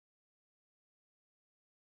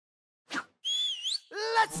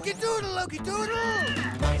Let's skedoodle, Oki-doodle!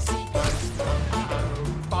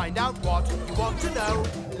 Find out what you want to know.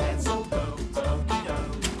 Let's all go to Okido.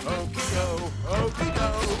 Okido, Okido.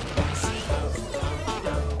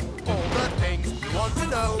 All the things you want to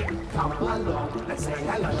know. Come along, let's say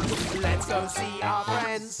hello. Let's go see our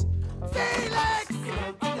friends. Felix!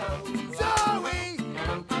 Zoe!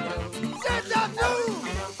 Send up new!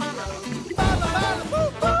 Baba, baba, boo,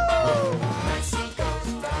 boo! Messi goes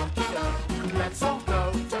to Okido. Let's all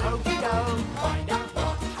go to Okido. Find out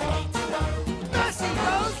what I need to know. Messi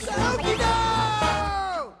goes to Okido!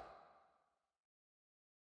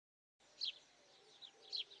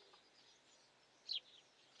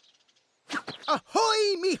 Ahoy,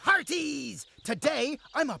 me hearties! Today,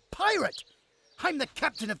 I'm a pirate. I'm the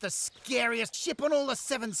captain of the scariest ship on all the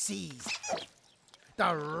 7 seas.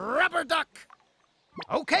 The Rubber Duck.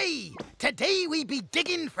 Okay, today we be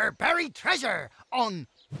digging for buried treasure on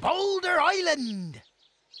Boulder Island.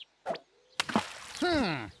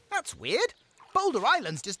 That's weird. Boulder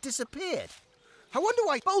Island's just disappeared. I wonder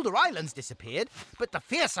why Boulder Island's disappeared, but the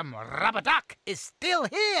fearsome Rubber Duck is still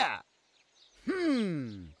here.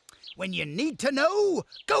 When you need to know,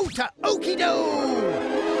 go to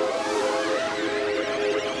Okido!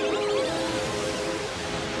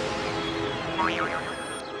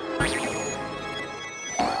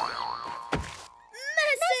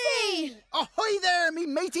 Messi! Ahoy there, me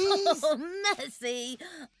mateys! Oh, Messi!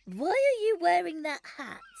 Why are you wearing that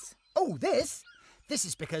hat? Oh, this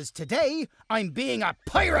is because today I'm being a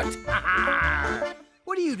pirate!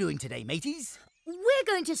 What are you doing today, mateys? We're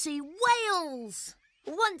going to see whales!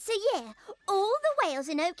 Once a year, all the whales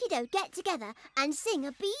in Okido get together and sing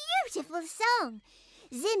a beautiful song.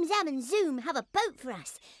 Zim, Zam and Zoom have a boat for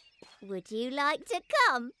us. Would you like to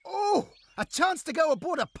come? Oh, a chance to go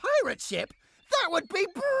aboard a pirate ship? That would be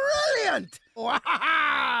brilliant!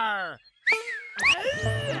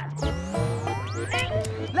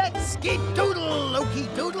 Let's skedoodle,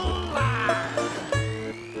 Oki-doodle!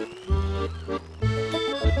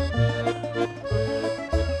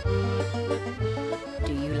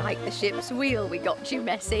 Do you like the ship's wheel we got you,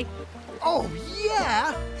 Messi? Oh,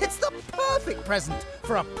 yeah! It's the perfect present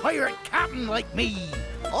for a pirate captain like me.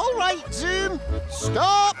 All right, Zoom,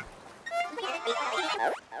 stop!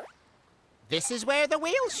 This is where the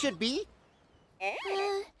whales should be. I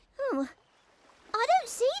don't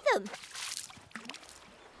see them.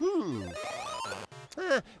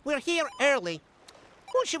 We're here early.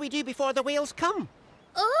 What should we do before the whales come?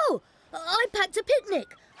 Oh, I packed a picnic.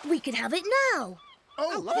 We could have it now.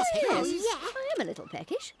 Oh, I love a picnic. Oh, yeah. I am a little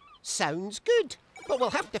peckish. Sounds good, but we'll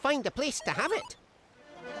have to find a place to have it.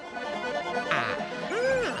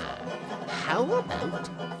 How about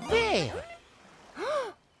there?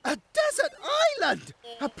 A desert island!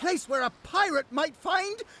 A place where a pirate might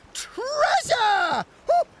find treasure!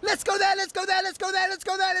 Oh, let's go there, let's go there, let's go there, let's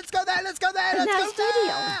go there, let's go there, let's go there, let's Now, go steady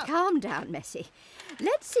there! on. Calm down, Messi.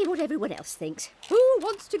 Let's see what everyone else thinks. Who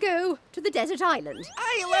wants to go to the desert island?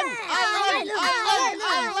 Island!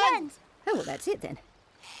 Oh, well, that's it then.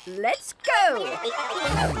 Let's go!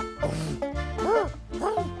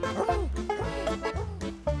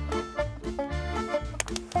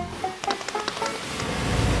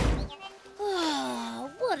 Oh,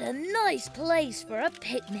 what a nice place for a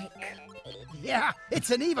picnic. Yeah,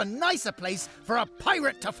 it's an even nicer place for a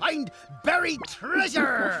pirate to find buried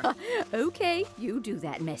treasure! OK, you do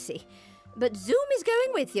that, Messi. But Zoom is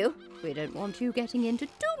going with you. We don't want you getting into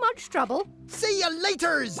too much trouble. See you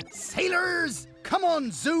laters, sailors! Come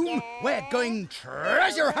on, Zoom, we're going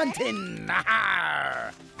treasure hunting!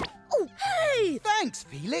 Oh, hey! Thanks,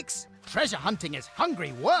 Felix. Treasure hunting is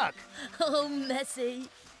hungry work. Oh, Messi.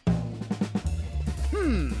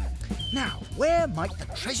 Now, where might the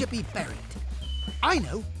treasure be buried? I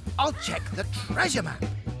know. I'll check the treasure map.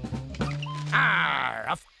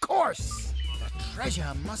 Of course. The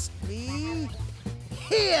treasure must be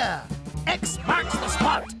here. X marks the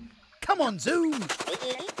spot. Come on, Zoom.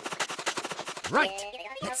 Right.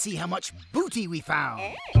 Let's see how much booty we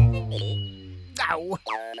found. Ow.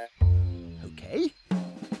 Okay.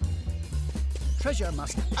 Treasure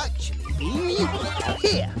must actually be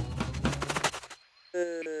here.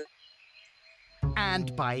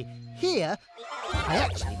 And by here, I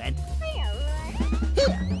actually meant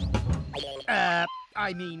here.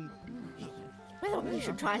 I mean... Well, we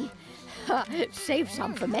should try and save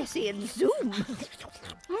some for Messi and Zoom.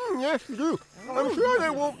 Yes, do. I'm sure they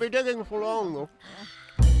won't be digging for long, though.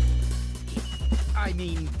 I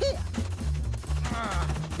mean here.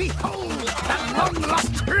 Behold the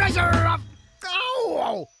long-lost treasure of...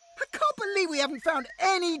 Oh! I can't believe we haven't found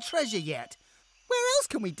any treasure yet. Where else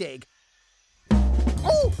can we dig?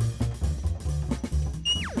 Oh!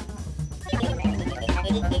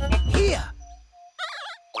 Here.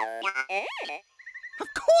 Of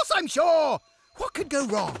course I'm sure. What could go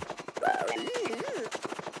wrong?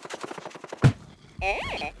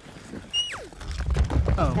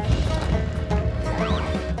 Oh.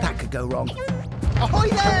 That could go wrong. Ahoy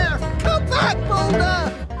there! Come back,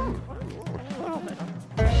 Boulder!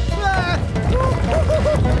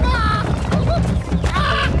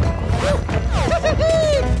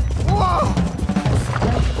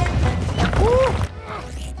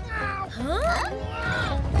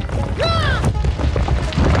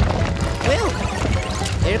 Well,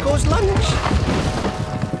 there goes lunch.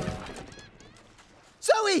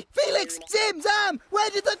 Zoe! Felix! Zim! Zam! Where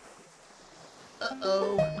did the...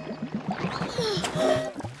 Uh-oh.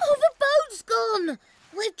 Oh, the boat's gone!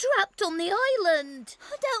 We're trapped on the island.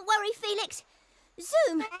 Oh, don't worry, Felix.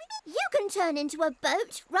 Zoom, you can turn into a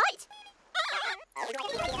boat, right?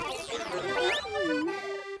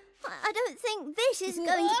 I don't think this is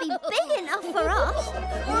going to be big enough for us.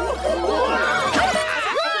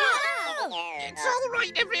 It's all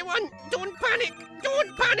right, everyone. Don't panic.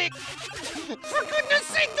 Don't panic. For goodness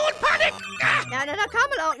sake, don't panic. No,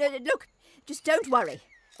 come along. Look, just don't worry.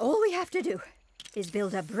 All we have to do is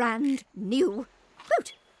build a brand new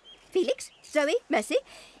boat. Felix, Zoe, Messi,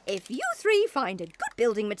 if you three find a good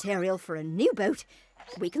building material for a new boat,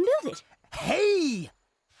 we can build it. Hey!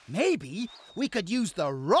 Maybe we could use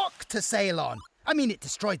the rock to sail on. I mean, it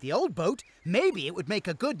destroyed the old boat. Maybe it would make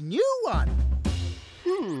a good new one.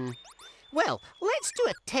 Well, let's do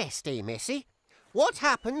a test, Messi? What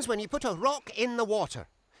happens when you put a rock in the water?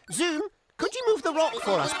 Zoom, could you move the rock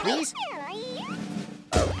for us, please?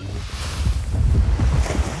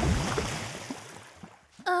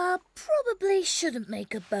 Probably shouldn't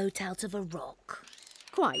make a boat out of a rock.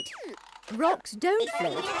 Quite. Rocks don't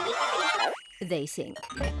float. They sink.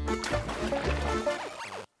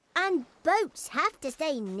 And boats have to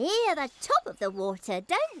stay near the top of the water,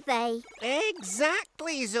 don't they?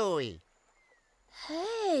 Exactly, Zoe.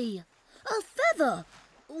 Hey, a feather.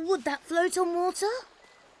 Would that float on water?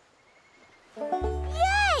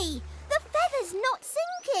 Yay! The feather's not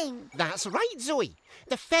sinking. That's right, Zoe.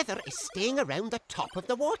 The feather is staying around the top of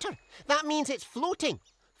the water. That means it's floating.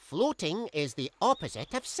 Floating is the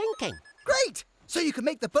opposite of sinking. Great! So you can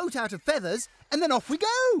make the boat out of feathers, and then off we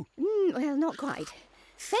go. Well, not quite.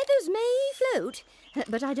 Feathers may float,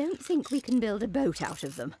 but I don't think we can build a boat out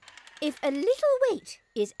of them. If a little weight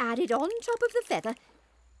is added on top of the feather,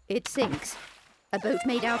 it sinks. A boat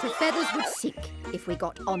made out of feathers would sink if we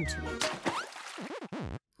got onto it.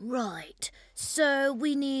 Right, so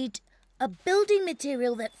we need a building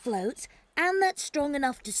material that floats and that's strong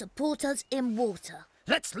enough to support us in water.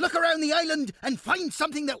 Let's look around the island and find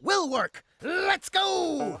something that will work. Let's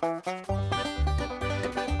go!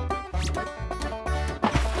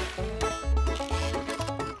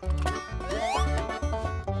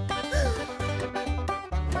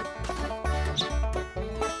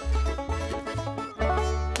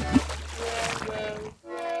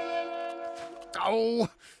 Oh,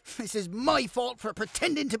 this is my fault for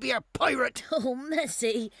pretending to be a pirate. Oh,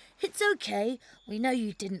 Messi, it's okay. We know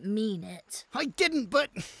you didn't mean it. I didn't, but...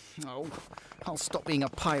 Oh, I'll stop being a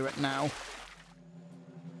pirate now.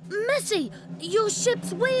 Messi, your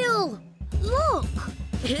ship's wheel! Look,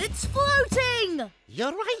 it's floating!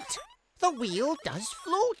 You're right. The wheel does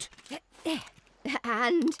float.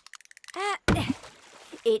 And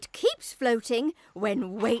it keeps floating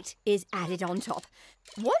when weight is added on top.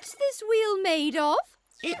 What's this wheel made of?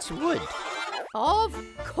 It's wood. Of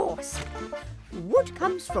course. Wood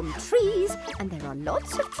comes from trees, and there are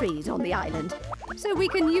lots of trees on the island, so we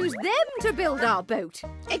can use them to build our boat.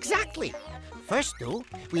 Exactly. First, though,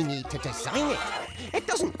 we need to design it. It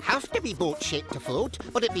doesn't have to be boat-shaped to float,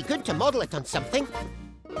 but it'd be good to model it on something.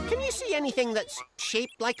 Can you see anything that's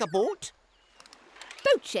shaped like a boat?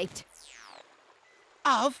 Boat-shaped.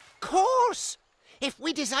 Of course! If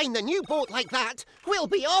we design the new boat like that, we'll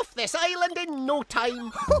be off this island in no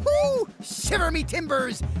time. Hoo-hoo! Shiver me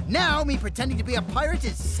timbers! Now me pretending to be a pirate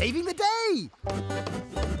is saving the day!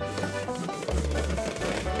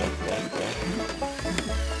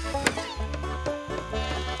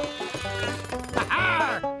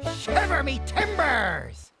 Ha-ha! Shiver me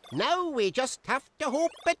timbers! Now we just have to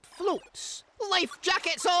hope it floats. Life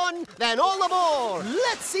jackets on, then all aboard!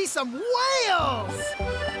 Let's see some whales!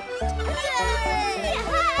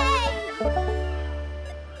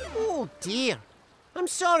 Oh dear. I'm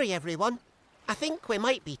sorry, everyone. I think we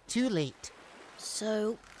might be too late.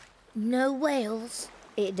 So, no whales?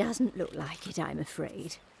 It doesn't look like it, I'm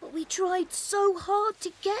afraid. But we tried so hard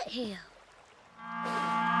to get here.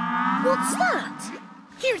 What's that?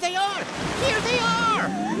 Here they are! Here they are!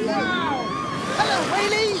 Wow! Hello,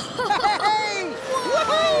 whaleys! Hey!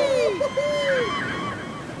 Woohoo!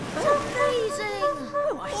 Amazing!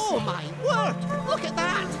 Oh, my word! Look at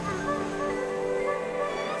that!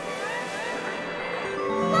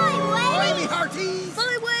 Bye, me hearties!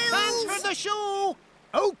 Bye, whales! Thanks for the show!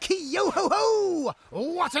 Oki-yo-ho-ho!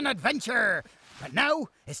 What an adventure! But now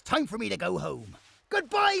it's time for me to go home.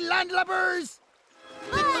 Goodbye, landlubbers!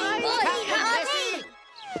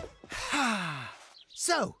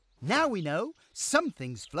 So, now we know some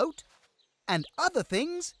things float and other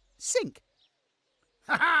things sink.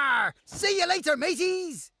 Ha ha! See you later,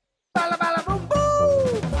 mateys! Bala bala boom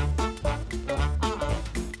boom!